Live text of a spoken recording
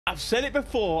I've said it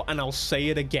before and I'll say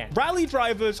it again. Rally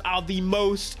drivers are the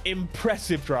most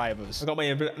impressive drivers. I got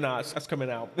my... Nah, that's coming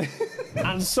out.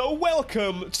 And so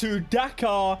welcome to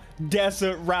Dakar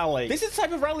Desert Rally. This is the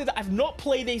type of rally that I've not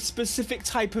played a specific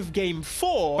type of game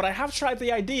for, but I have tried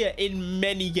the idea in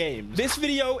many games. This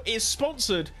video is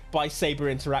sponsored by Saber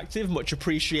Interactive, much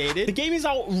appreciated. The game is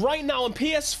out right now on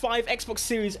PS5, Xbox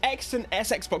Series X and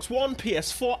S, Xbox One,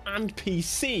 PS4, and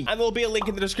PC. And there'll be a link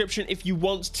in the description if you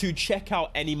want to check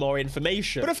out any more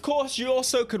information. But of course, you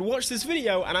also could watch this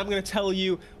video and I'm going to tell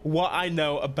you what I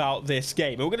know about this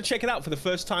game. And we're going to check it out for the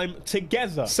first time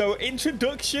together. So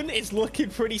introduction is looking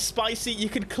pretty spicy. You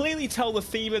can clearly tell the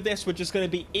theme of this. We're just going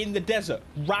to be in the desert,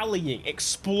 rallying,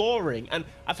 exploring. And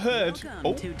I've heard...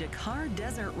 Welcome to Dakar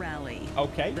Desert Rally.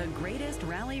 Okay. The greatest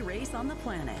rally race on the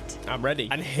planet. I'm ready.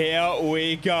 And here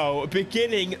we go.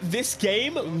 Beginning, this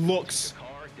game looks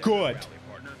good.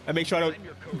 And make sure I don't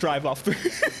drive off.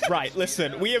 Right,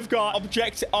 listen, we have got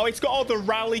objective. Oh, it's got all the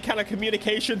rally kind of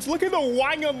communications. Look at the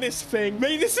wang on this thing.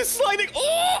 Maybe this is sliding.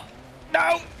 Oh,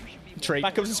 no. Tree.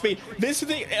 Back up to speed. This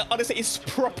thing, honestly, is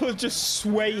proper just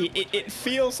sway. It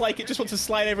feels like it just wants to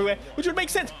slide everywhere, which would make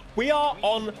sense. We are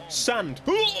on sand.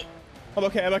 I'm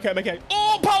okay, I'm okay, I'm okay.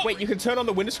 Oh, power! Wait, you can turn on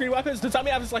the windscreen weapons? Does that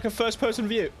mean it's like a first-person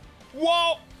view?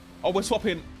 Whoa! Oh, we're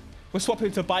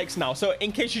swapping to bikes now. So,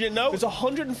 in case you didn't know, there's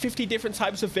 150 different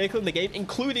types of vehicle in the game,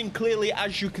 including, clearly,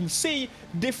 as you can see,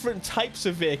 different types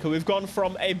of vehicle. We've gone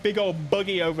from a big old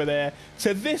buggy over there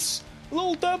to this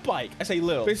little dirt bike. I say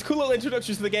little. But it's a cool little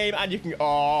introduction to the game, and you can...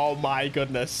 Oh, my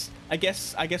goodness. I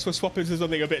guess we're swapping to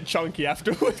something a bit chunky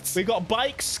afterwards. We've got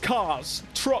bikes, cars,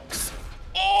 trucks,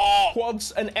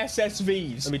 quads and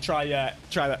SSVs. Let me try that.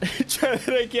 Try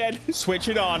that again. Switch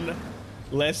it on.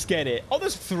 Let's get it. Oh,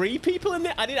 there's 3 people in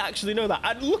there. I didn't actually know that.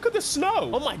 And look at the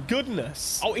snow. Oh my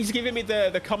goodness. Oh, he's giving me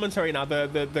the commentary now,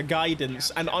 the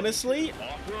guidance. And honestly,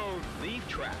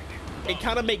 it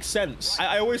kind of makes sense.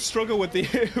 I always struggle with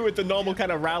the with the normal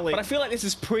kind of rally, but I feel like this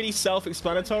is pretty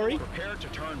self-explanatory. Prepare to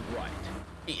turn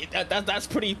right. That's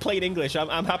pretty plain English.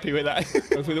 I'm happy with that.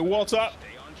 Go through the water.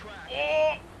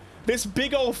 Oh. This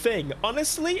big old thing,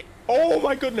 honestly, oh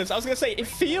my goodness, I was gonna say, it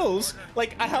feels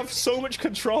like I have so much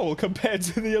control compared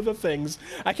to the other things.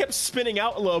 I kept spinning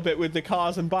out a little bit with the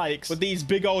cars and bikes, but these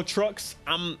big old trucks,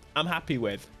 I'm happy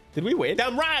with. Did we win?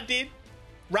 Damn right I did.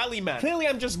 Rally man. Clearly,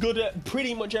 I'm just good at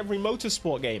pretty much every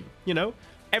motorsport game, you know?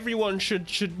 Everyone should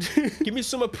give me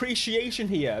some appreciation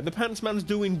here. The Pants Man's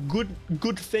doing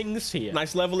good things here.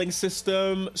 Nice leveling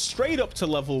system, straight up to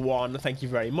level 1. Thank you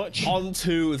very much. On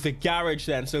to the garage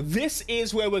then. So this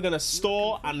is where we're gonna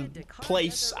store and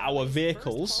place our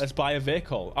vehicles. Let's buy a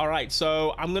vehicle. All right,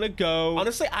 so I'm gonna go.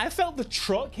 Honestly, I felt the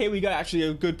truck. Here we go. Actually,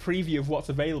 a good preview of what's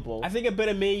available. I think a bit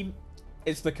of me,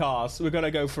 it's the cars. We're gonna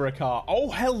go for a car.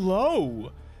 Oh,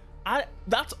 hello.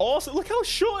 That's awesome. Look how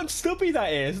short and stubby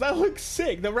that is. That looks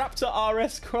sick. The Raptor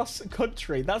RS Cross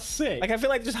Country. That's sick. Like, I feel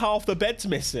like just half the bed's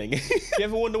missing. You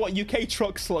ever wonder what UK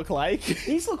trucks look like?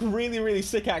 These look really, really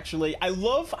sick, actually. I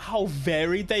love how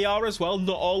varied they are as well.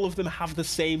 Not all of them have the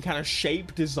same kind of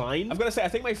shape design. I've got to say, I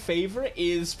think my favorite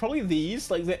is probably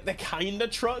these. Like, they're kind of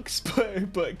trucks,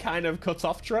 but kind of cut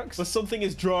off trucks. But something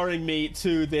is drawing me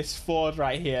to this Ford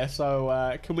right here.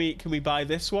 So, can we buy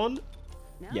this one?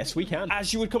 Yes, we can.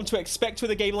 As you would come to expect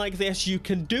with a game like this, you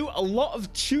can do a lot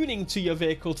of tuning to your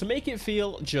vehicle to make it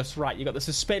feel just right. You got the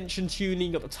suspension tuning,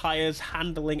 you got the tires,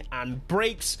 handling, and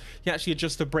brakes. You can actually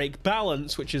adjust the brake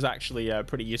balance, which is actually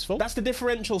pretty useful. That's the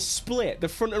differential split, the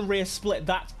front and rear split.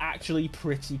 That's actually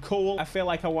pretty cool. I feel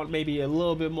like I want maybe a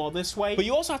little bit more this way, but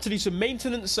you also have to do some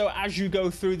maintenance. So as you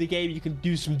go through the game, you can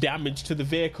do some damage to the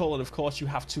vehicle, and of course you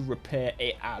have to repair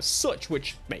it as such,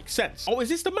 which makes sense. Oh, is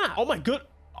this the map? Oh my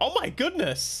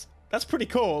goodness. That's pretty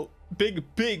cool. Big.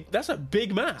 That's a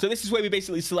big map. So this is where we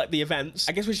basically select the events.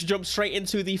 I guess we should jump straight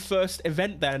into the first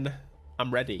event then.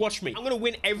 I'm ready. Watch me. I'm going to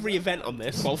win every event on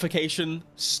this. Qualification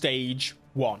stage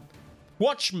 1.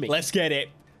 Watch me. Let's get it.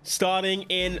 Starting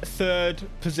in 3rd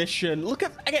position. Look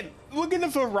at the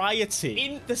variety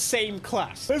in the same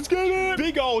class. Let's get it.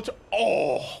 Big old.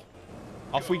 Oh.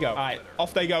 Off we go. All right,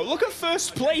 off they go. Look at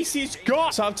first place he's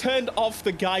got. So I've turned off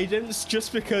the guidance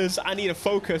just because I need to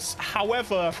focus.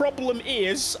 However, problem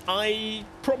is I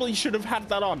probably should have had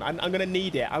that on. I'm going to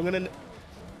need it.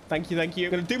 Thank you. I'm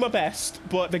going to do my best,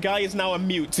 but the guy is now a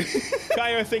mute.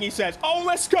 Guy, I think he says, oh,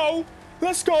 let's go.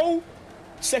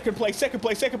 Second place like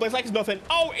it's nothing.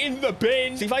 Oh, in the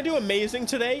bin. See, if I do amazing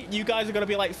today, you guys are going to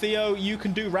be like, Theo, you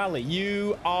can do rally.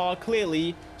 You are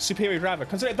clearly superior driver.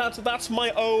 Consider that's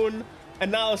my own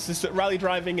analysis that rally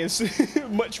driving is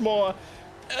much more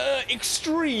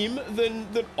extreme than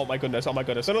oh my goodness, oh my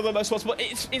goodness. None of them are possible.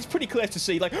 It's pretty clear to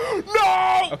see, like,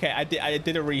 no! Okay, I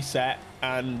did a reset,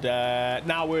 and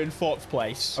now we're in 4th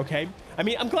place, okay? I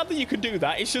mean, I'm glad that you could do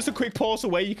that. It's just a quick pause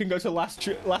away. You can go to last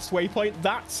waypoint.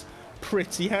 That's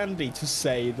pretty handy, to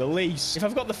say the least. If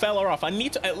I've got the fella off, I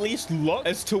need to at least look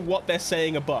as to what they're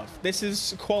saying above. This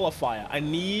is qualifier. I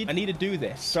need to do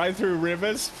this. Drive through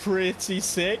rivers, pretty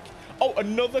sick. Oh,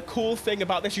 another cool thing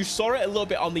about this, you saw it a little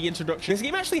bit on the introduction. This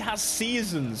game actually has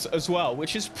seasons as well,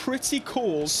 which is pretty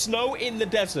cool. Snow in the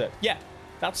desert. Yeah,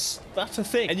 that's a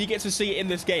thing. And you get to see it in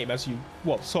this game, as you,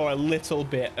 well, saw a little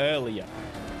bit earlier.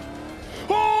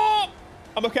 Oh!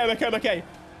 I'm okay.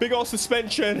 Big old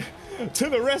suspension to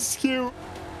the rescue.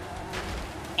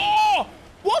 Oh!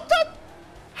 What the?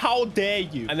 How dare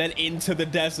you? And then into the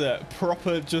desert.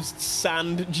 Proper just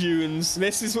sand dunes.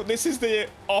 This is the,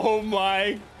 oh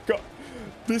my God.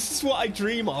 This is what I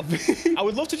dream of. I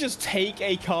would love to just take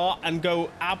a car and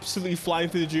go absolutely flying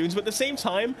through the dunes, but at the same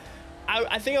time,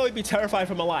 I think I would be terrified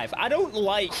for my life. I don't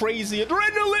like crazy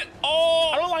adrenaline.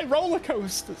 Oh, I don't like roller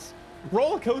coasters.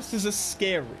 Roller coasters are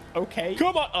scary, okay?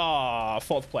 Come on. Ah,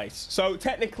 4th place. So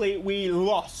technically, we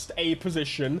lost a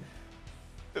position.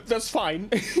 That's fine,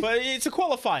 but it's a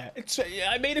qualifier.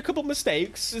 I made a couple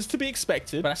mistakes, as to be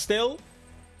expected, but I still...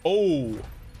 Oh...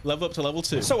 Level up to level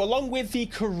 2. So along with the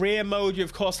career mode, you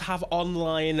of course have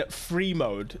online free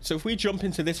mode. So if we jump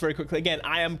into this very quickly, again,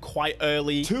 I am quite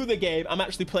early to the game. I'm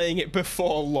actually playing it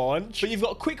before launch, but you've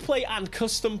got quick play and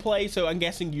custom play. So I'm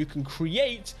guessing you can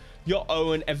create your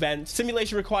own event.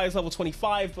 Simulation requires level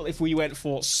 25, but if we went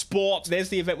for sport, there's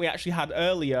the event we actually had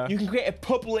earlier. You can create a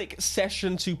public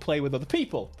session to play with other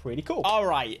people. Pretty cool. All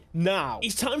right, now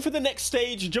it's time for the next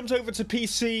stage. Jumped over to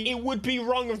PC. It would be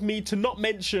wrong of me to not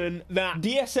mention that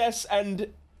DSS and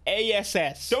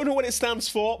ASS. Don't know what it stands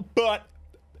for, but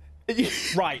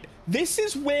right. This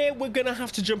is where we're going to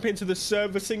have to jump into the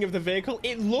servicing of the vehicle.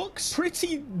 It looks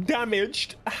pretty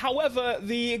damaged. However,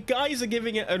 the guys are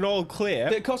giving it an all clear.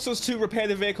 It costs us to repair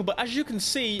the vehicle, but as you can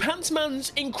see,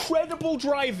 Pantsman's incredible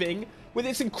driving with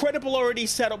its incredible already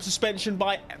set up suspension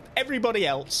by everybody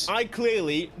else. I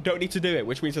clearly don't need to do it,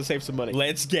 which means I'll save some money.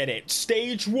 Let's get it.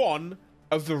 Stage 1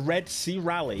 of the Red Sea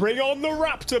Rally. Bring on the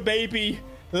Raptor, baby.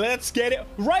 Let's get it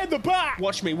right in the back.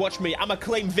 Watch me. I'm gonna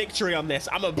claim victory on this.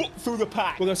 I'm gonna book through the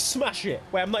pack. We're gonna smash it.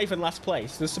 Wait, I'm not even last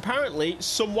place. There's apparently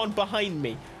someone behind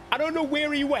me. I don't know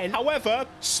where he went. However,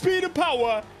 speed and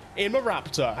power in my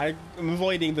Raptor. I'm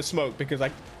avoiding the smoke because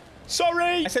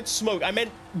sorry, I said smoke. I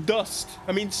meant dust.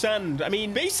 I mean sand. I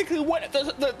mean basically what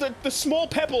the small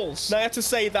pebbles. Now I have to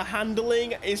say the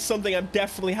handling is something I'm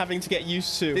definitely having to get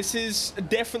used to. This is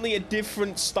definitely a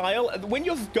different style. When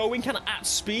you're going kind of at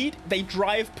speed, they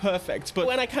drive perfect. But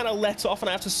when I kind of let off and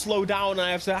I have to slow down and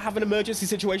I have to have an emergency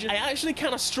situation, I actually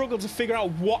kind of struggle to figure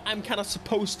out what I'm kind of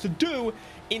supposed to do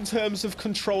in terms of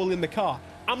controlling the car.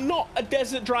 I'm not a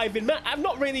desert driving man. I've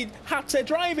not really had to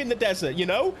drive in the desert, you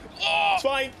know? Oh,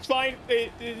 it's fine.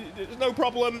 There's no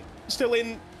problem. Still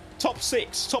in top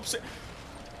six.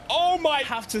 Oh my. I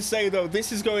have to say, though,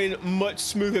 this is going much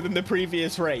smoother than the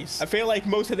previous race. I feel like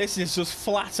most of this is just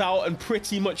flat out and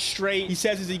pretty much straight. He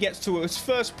says as he gets to his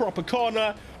first proper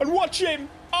corner. And watch him.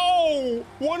 Oh,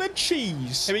 what a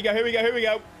cheese. Here we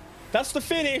go. That's the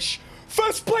finish.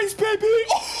 First place, baby!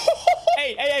 Oh!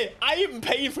 Hey, I didn't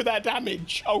pay for that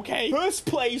damage, okay? First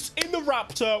place in the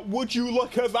Raptor, would you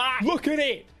look at that? Look at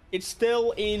it! It's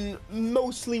still in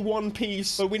mostly one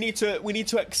piece, but we need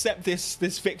to accept this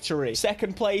victory.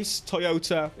 Second place,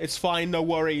 Toyota. It's fine, no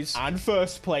worries. And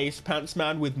first place,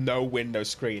 Pantsman with no window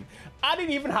screen. I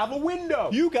didn't even have a window.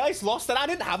 You guys lost and I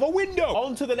didn't have a window.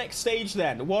 On to the next stage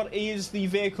then. What is the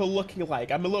vehicle looking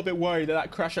like? I'm a little bit worried that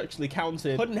crash actually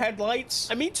counted. Hood and headlights.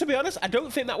 I mean, to be honest, I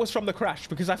don't think that was from the crash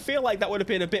because I feel like that would have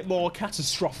been a bit more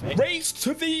catastrophic. Race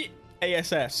to the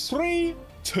ASS. 3,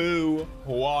 2,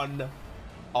 1.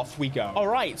 Off we go. All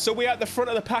right, so we're at the front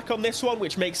of the pack on this one,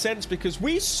 which makes sense because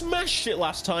we smashed it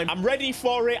last time. I'm ready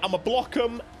for it. I'm gonna block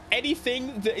them.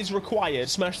 Anything that is required,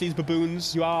 smash these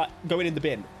baboons. You are going in the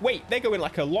bin. Wait, they're going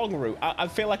like a long route. I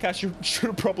feel like I should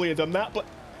probably have done that, but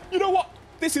you know what?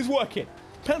 This is working.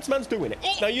 Pantsman's doing it.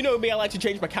 Now, you know me, I like to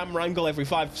change my camera angle every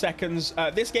 5 seconds.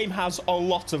 This game has a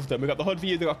lot of them. We've got the hood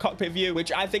view, we've got cockpit view,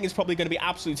 which I think is probably going to be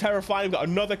absolutely terrifying. We've got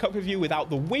another cockpit view without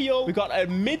the wheel. We've got a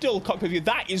middle cockpit view.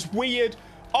 That is weird.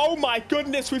 Oh my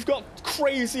goodness, we've got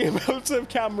crazy amounts of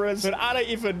cameras that I don't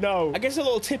even know. I guess a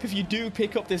little tip if you do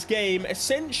pick up this game,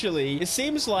 essentially, it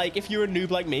seems like if you're a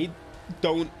noob like me,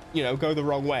 don't, you know, go the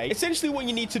wrong way. Essentially what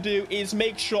you need to do is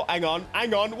make sure, hang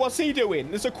on, what's he doing?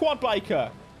 There's a quad biker.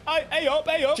 Hey up,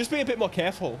 hey up. Just be a bit more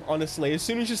careful, honestly. As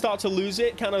soon as you start to lose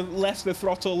it, kind of less the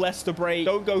throttle, less the brake.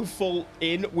 Don't go full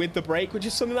in with the brake, which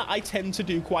is something that I tend to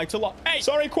do quite a lot. Hey,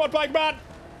 sorry, quad bike man.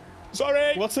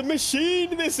 Sorry. What a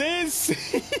machine this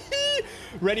is.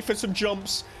 Ready for some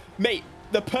jumps. Mate,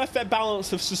 the perfect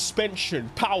balance of suspension,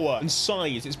 power, and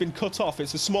size. It's been cut off.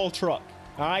 It's a small truck.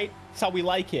 All right? That's how we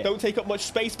like it. Don't take up much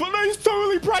space, but it's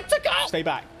totally practical. Stay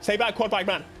back. Stay back, quad bike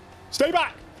man. Stay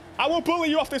back. I will bully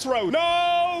you off this road.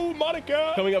 No,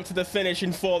 Monica. Coming up to the finish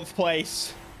in 4th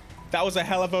place. That was a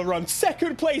hell of a run.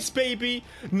 2nd place, baby.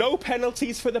 No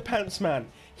penalties for the pants man.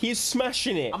 He's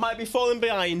smashing it. I might be falling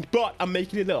behind, but I'm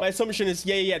making it up. My assumption is,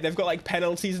 yeah, they've got like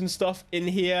penalties and stuff in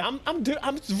here. I'm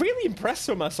really impressed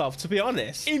with myself, to be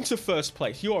honest. Into 1st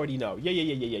place. You already know.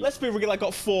 Yeah. Let's be real. I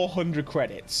got 400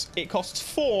 credits. It costs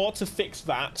 4 to fix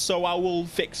that, so I will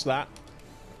fix that,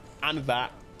 and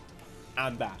that,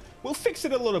 and that. We'll fix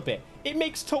it a little bit. It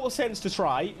makes total sense to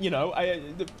try. You know,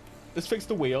 let's fix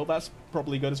the wheel. That's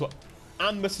probably good as well.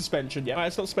 And the suspension. Yeah,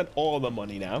 let's not spend all the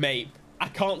money now. Mate, I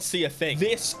can't see a thing.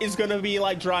 This is going to be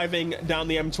like driving down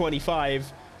the M25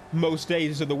 most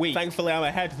days of the week. Thankfully, I'm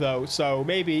ahead, though. So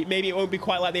maybe it won't be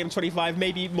quite like the M25.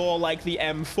 Maybe more like the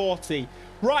M40.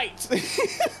 Right.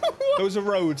 Those are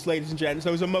roads, ladies and gents.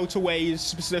 Those are motorways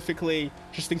specifically,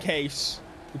 just in case.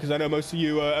 Because I know most of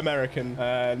you are American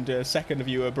and 2nd of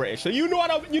you are British. So you know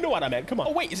what I meant. Come on.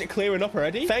 Oh, wait. Is it clearing up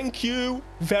already? Thank you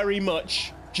very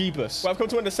much, Jeebus. What I've come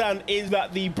to understand is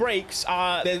that the brakes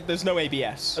are... There's no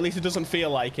ABS. At least it doesn't feel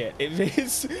like it. It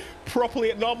is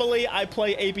properly... Normally, I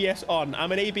play ABS on.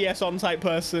 I'm an ABS on type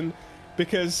person.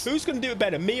 Because who's going to do it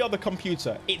better, me or the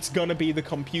computer? It's going to be the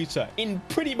computer in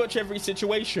pretty much every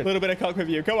situation. A little bit of cock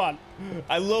review. Come on.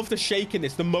 I love the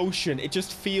shakiness, the motion. It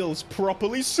just feels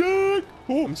properly sick.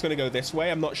 Ooh, I'm just going to go this way.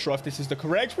 I'm not sure if this is the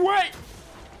correct way.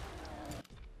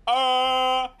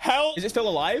 Hell. Is it still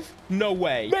alive? No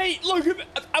way. Mate, look at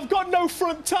that. I've got no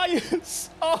front tires.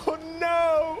 Oh,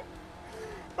 no.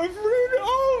 I've ruined it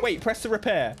all. Wait, press the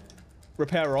repair.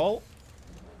 Repair all.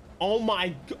 Oh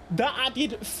my god, that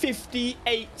added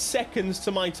 58 seconds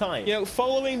to my time. You know,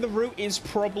 following the route is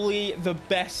probably the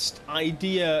best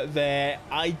idea there.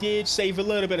 I did save a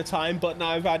little bit of time, but now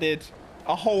I've added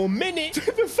a whole minute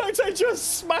to the fact I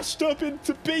just smashed up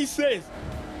into pieces.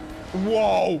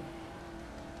 Whoa.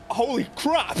 Holy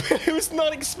crap. I was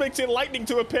not expecting lightning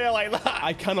to appear like that.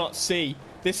 I cannot see.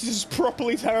 This is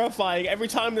properly terrifying. Every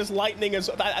time there's lightning,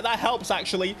 that helps,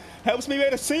 actually. Helps me be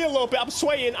able to see a little bit. I'm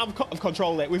swaying. I've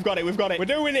controlled it. We've got it. We're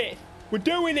doing it. We're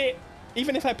doing it.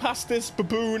 Even if I pass this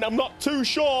baboon, I'm not too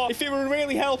sure if it would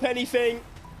really help anything.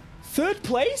 3rd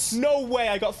place? No way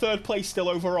I got 3rd place still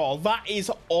overall. That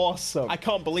is awesome. I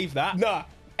can't believe that. Nah.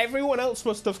 Everyone else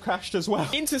must have crashed as well.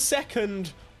 Into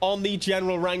 2nd on the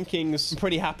general rankings. I'm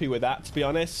pretty happy with that, to be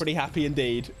honest. Pretty happy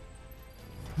indeed.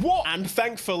 What? And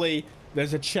thankfully...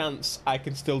 there's a chance I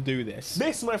can still do this.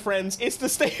 This, my friends, is the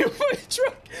state of my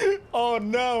truck. Oh,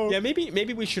 no. Yeah,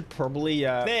 maybe we should probably...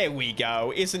 There we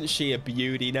go. Isn't she a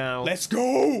beauty now? Let's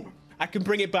go. I can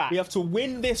bring it back. We have to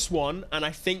win this one, and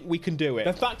I think we can do it.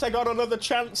 The fact I got another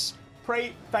chance,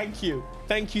 pray, thank you.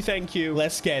 Thank you.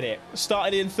 Let's get it.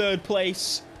 Started in 3rd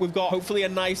place. We've got hopefully a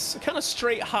nice kind of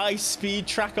straight high-speed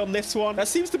track on this one. That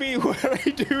seems to be where I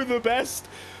do the best.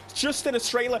 Just in a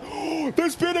straight line. Oh,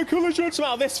 there's been a collision.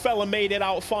 Somehow this fella made it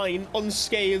out fine,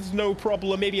 unscathed, no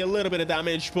problem. Maybe a little bit of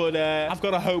damage, but I've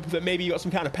got to hope that maybe you got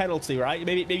some kind of penalty, right?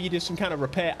 Maybe you did some kind of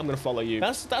repair. I'm gonna follow you.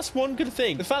 That's one good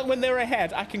thing. The fact when they're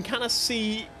ahead, I can kind of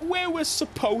see where we're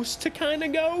supposed to kind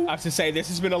of go. I have to say this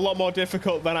has been a lot more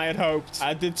difficult than I had hoped.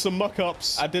 I did some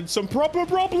muck-ups. I did some proper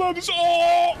problems.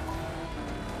 Oh,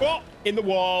 in the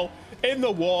wall. In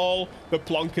the wall. The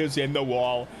plonker's in the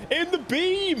wall. In the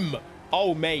beam.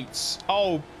 Oh, mates.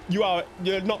 Oh, you're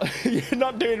not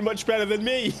doing much better than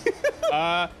me.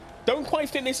 Don't quite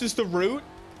think this is the route.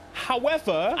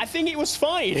 However, I think it was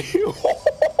fine.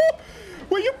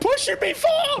 Were you pushing me for?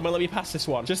 Come on, let me pass this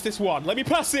one. Just this one. Let me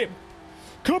pass him.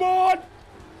 Come on.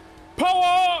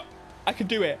 Power. I can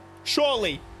do it.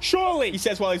 Surely. He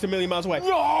says while he's a million miles away.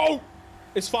 No.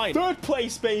 It's fine. 3rd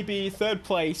place, baby. 3rd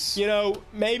place. You know,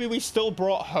 maybe we still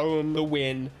brought home the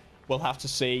win. We'll have to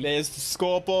see. There's the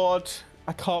scoreboard.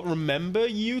 I can't remember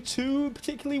you two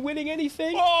particularly winning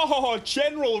anything. Oh,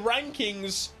 general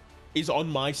rankings is on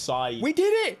my side. We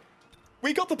did it.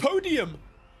 We got the podium.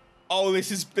 Oh,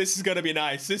 this is going to be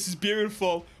nice. This is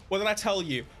beautiful. What did I tell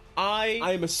you? I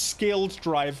am a skilled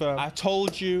driver. I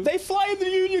told you. They fly in the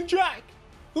Union Jack.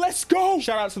 Let's go.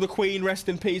 Shout out to the Queen. Rest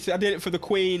in peace. I did it for the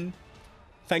Queen.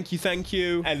 Thank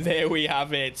you. And there we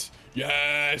have it.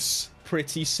 Yes.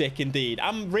 pretty sick indeed.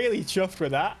 I'm really chuffed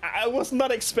with that. I was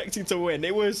not expecting to win.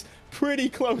 It was pretty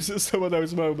close at some of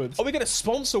those moments. Oh, we got a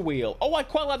sponsor wheel. Oh, I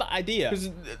quite like that idea because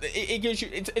it gives you,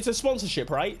 it's a sponsorship,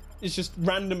 right? It's just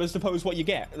random as opposed to what you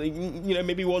get. Like, you know,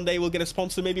 maybe one day we'll get a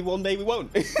sponsor, maybe one day we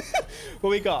won't. What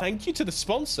we got? Thank you to the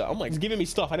sponsor. Oh my, it's giving me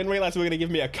stuff. I didn't realize they were going to give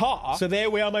me a car. So there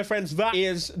we are, my friends. That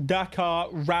is Dakar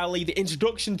Rally, the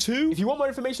introduction to. If you want more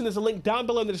information, there's a link down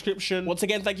below in the description. Once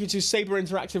again, thank you to Saber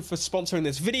Interactive for sponsoring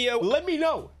this video. Let me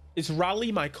know, is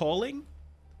rally my calling?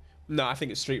 No, I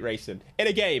think it's street racing in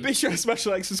a game. Be sure to smash the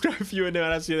like, subscribe if you are new,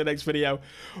 and I'll see you in the next video.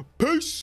 Peace.